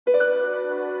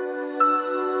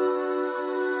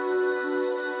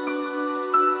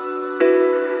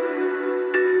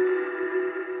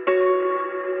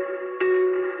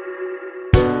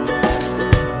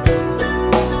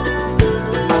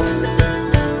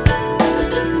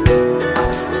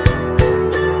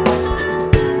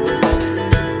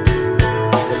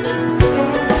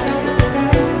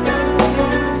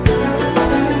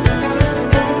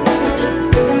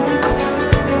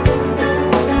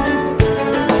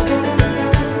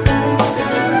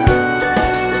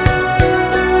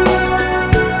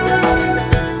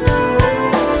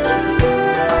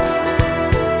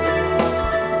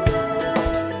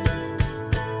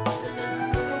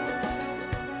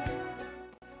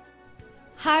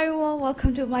Hi everyone,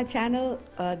 welcome to my channel.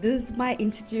 This is my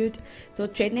institute. So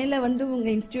Chennai la vandu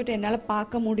unga institute ennala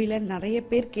paaka mudiyala nariya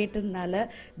per kettadnala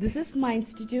this is my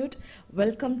institute.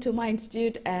 Welcome to my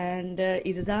institute and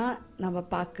idha nama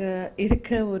paaka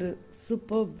irukka oru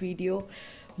super video.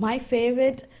 My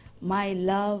favorite, my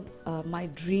love, my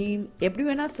dream,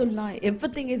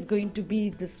 everything is going to be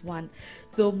this one.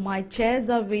 So my chairs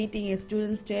are waiting, a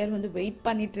student's chair வந்து wait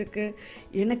பண்ணிட்டு இருக்கு.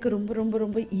 எனக்கு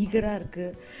ரொம்ப ஈகரா இருக்கு.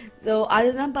 So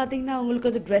அதுதான் பார்த்தீங்கன்னா உங்களுக்கு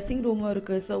ஒரு ட்ரெஸ்ஸிங் ரூமும்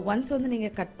இருக்கு. ஸோ ஒன்ஸ் வந்து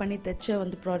நீங்கள் கட் பண்ணி தைச்ச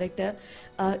வந்து ப்ராடக்டை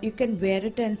you can where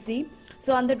it and C.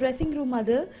 So அந்த ட்ரெஸ்ஸிங் ரூம்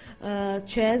அது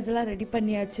சேர்ஸ் எல்லாம் ரெடி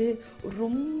பண்ணியாச்சு.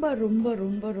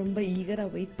 ரொம்ப ஈகராக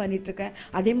வெயிட் பண்ணிட்டுருக்கேன்.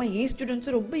 அதே மாதிரி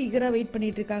ஸ்டூடெண்ட்ஸும் ரொம்ப ஈகராக வெயிட்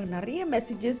பண்ணிட்டு இருக்காங்க. நிறைய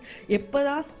மெசேஜஸ் எப்போ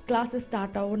தான் கிளாஸஸ்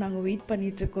ஸ்டார்ட் ஆகும் நாங்கள் வெயிட்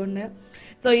பண்ணிகிட்ருக்கோன்னு.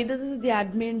 ஸோ இது is the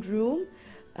admin room,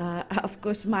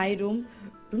 of course my room.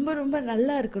 ரொம்ப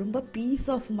நல்லா இருக்குது, ரொம்ப பீஸ்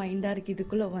ஆஃப் மைண்டாக இருக்குது.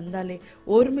 இதுக்குள்ளே வந்தாலே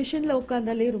ஒரு மிஷினில்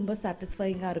உட்காந்தாலே ரொம்ப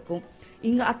சாட்டிஸ்ஃபைங்காக இருக்கும்.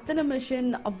 இங்கே அத்தனை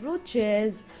மிஷின், அவ்வளோ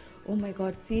சேர்ஸ். ஓ மை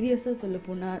காட், சீரியஸாக சொல்ல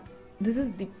போனால் this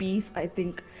is the piece I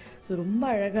think. So ரொம்ப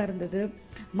அழகாக இருந்தது.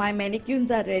 மை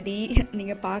மெனிக்யூன்ஸ் ஆர் ரெடி,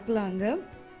 நீங்கள் பார்க்கலாங்க.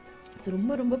 ஸோ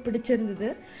ரொம்ப பிடிச்சிருந்தது.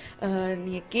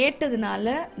 நீங்கள்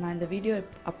கேட்டதுனால நான் இந்த வீடியோ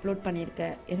அப்லோட்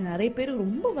பண்ணியிருக்கேன். எனக்கு நிறைய பேர்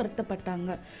ரொம்ப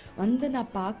வருத்தப்பட்டாங்க, வந்து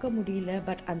நான் பார்க்க முடியல,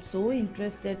 பட் ஐம் ஸோ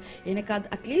இன்ட்ரெஸ்டட். எனக்கு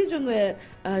அது அட்லீஸ்ட்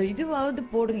உங்கள் இதுவாவது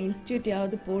போடுங்க,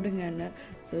 இன்ஸ்டியூட்டையாவது போடுங்கன்னு.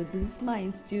 So this is my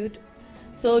institute.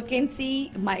 So you can see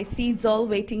my seats all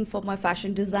waiting for my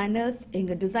fashion designers.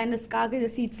 எங்கள் டிசைனர்ஸ்க்காக இந்த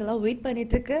சீட்ஸ் எல்லாம் wait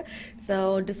பண்ணிட்டுருக்கு. So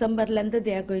டிசம்பர்லேருந்து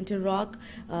they are going to rock.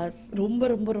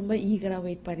 ரொம்ப ஈகராக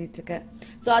வெயிட் பண்ணிட்டுருக்கேன்.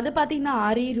 ஸோ அது பார்த்தீங்கன்னா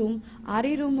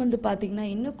ஆரி ரூம் வந்து பார்த்தீங்கன்னா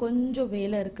இன்னும் கொஞ்சம்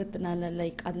வேலை இருக்கிறதுனால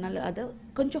அதனால அதை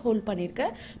கொஞ்சம் ஹோல்ட்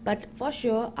பண்ணியிருக்கேன். But for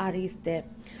sure aari is there.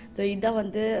 So இதான்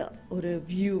வந்து ஒரு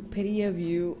வியூ, பெரிய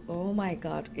வியூ. ஓ மை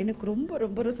காட், எனக்கு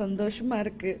ரொம்ப சந்தோஷமாக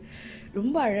இருக்குது.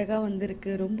 ரொம்ப அழகாக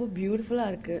வந்திருக்கு, ரொம்ப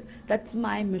பியூட்டிஃபுல்லாக இருக்குது. That's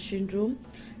my machine room.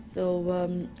 So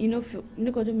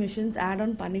இன்னும் கொஞ்சம் மிஷின்ஸ் ஆட்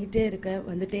ஆன் பண்ணிக்கிட்டே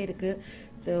வந்துகிட்டே இருக்குது.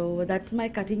 So that's my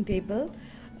cutting table.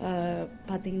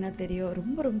 பார்த்தீங்கன்னா தெரியும்,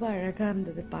 ரொம்ப அழகாக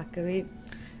இருந்தது பார்க்கவே.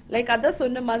 அதான்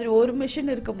சொன்ன மாதிரி ஒரு மிஷின்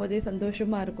இருக்கும் போதே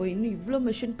சந்தோஷமாக இருக்கும். இன்னும் இவ்வளோ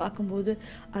மிஷின் பார்க்கும்போது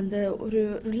அந்த ஒரு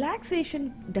ரிலாக்ஸேஷன்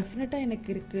டெஃபினட்டாக எனக்கு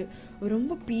இருக்குது.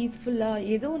 ரொம்ப பீஸ்ஃபுல்லாக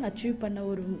ஏதோ ஒன்று அச்சீவ் பண்ண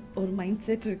ஒரு மைண்ட்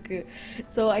செட் இருக்குது.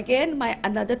 ஸோ அகெயின் மை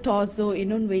அனதர் டாஸோ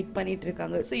இன்னொன்று வெயிட்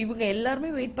பண்ணிகிட்ருக்காங்க. ஸோ இவங்க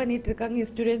எல்லாருமே வெயிட் பண்ணிகிட்ருக்காங்க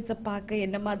ஸ்டூடெண்ட்ஸை பார்க்க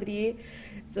என்ன மாதிரியே.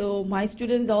 So my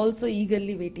students also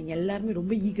eagerly waiting. எல்லாருமே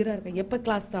ரொம்ப ஈகராக இருக்காங்க, எப்போ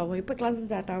கிளாஸ்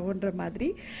ஸ்டார்ட் ஆகுன்ற மாதிரி.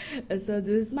 So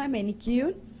this is my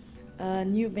மெனிக்யூன்,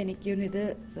 new மெனிக்யூன் இது.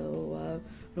 ஸோ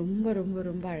ரொம்ப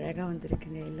அழகாக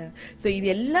வந்திருக்குங்க எல்லாம். ஸோ இது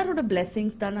எல்லாரோட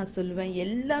பிளெஸ்ஸிங்ஸ் தான் நான் சொல்லுவேன்.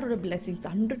 எல்லாரோட பிளெஸ்ஸிங்ஸ்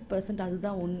 100%.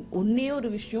 அதுதான் ஒன்றே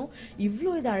ஒரு விஷயம்,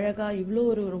 இவ்வளோ இது அழகாக இவ்வளோ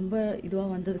ரொம்ப இதுவாக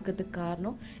வந்திருக்கிறதுக்கு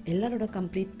காரணம் எல்லாரோட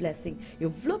கம்ப்ளீட் பிளெஸ்ஸிங்.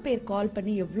 எவ்வளோ பேர் கால்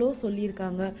பண்ணி எவ்வளோ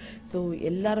சொல்லியிருக்காங்க. ஸோ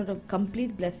எல்லாரோட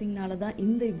கம்ப்ளீட் பிளெஸ்ஸிங்னால தான்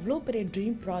இந்த இவ்வளோ பெரிய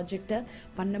ட்ரீம் ப்ராஜெக்டை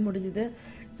பண்ண முடிஞ்சுது.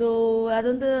 ஸோ அது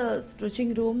வந்து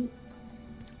ஸ்டிச்சிங் ரூம்.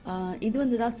 இது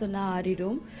வந்து தான் சொன்ன ஆரி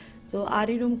ரூம். ஸோ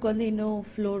ஆரி ரூமுக்கு வந்து இன்னும்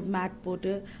ஃப்ளோர் மேட்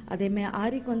போட்டு, அதேமாதிரி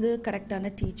ஆரிக்கு வந்து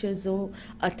கரெக்டான டீச்சர்ஸும்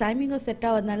டைமிங்கும் செட்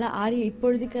ஆகிறதுனால ஆரி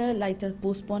இப்பொழுதுக்கு லைட்டாக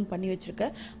போஸ்ட்போன் பண்ணி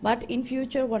வச்சுருக்கேன். But in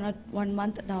future one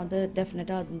month நான் வந்து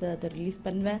டெஃபினட்டாக வந்து அதை ரிலீஸ்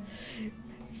பண்ணுவேன்.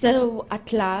 So at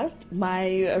last my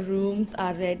rooms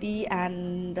are ready and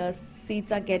the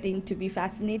seats are getting to be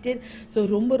fascinated. So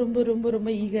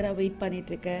ரொம்ப ஈகராக வெயிட்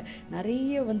பண்ணிகிட்ருக்கேன்.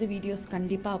 நிறைய வந்து வீடியோஸ்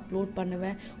கண்டிப்பாக அப்லோட்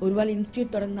பண்ணுவேன். ஒருவேளை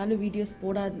இன்ஸ்டியூட் தொடங்கினாலும் வீடியோஸ்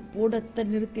போடத்தை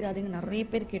நிறுத்திடாதீங்க, நிறைய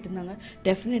பேர் கேட்டிருந்தாங்க.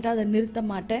 டெஃபினட்டாக அதை நிறுத்த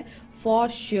மாட்டேன்,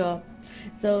 for sure.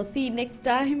 So see you next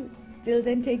time. Till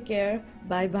then, take care.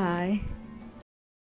 Bye.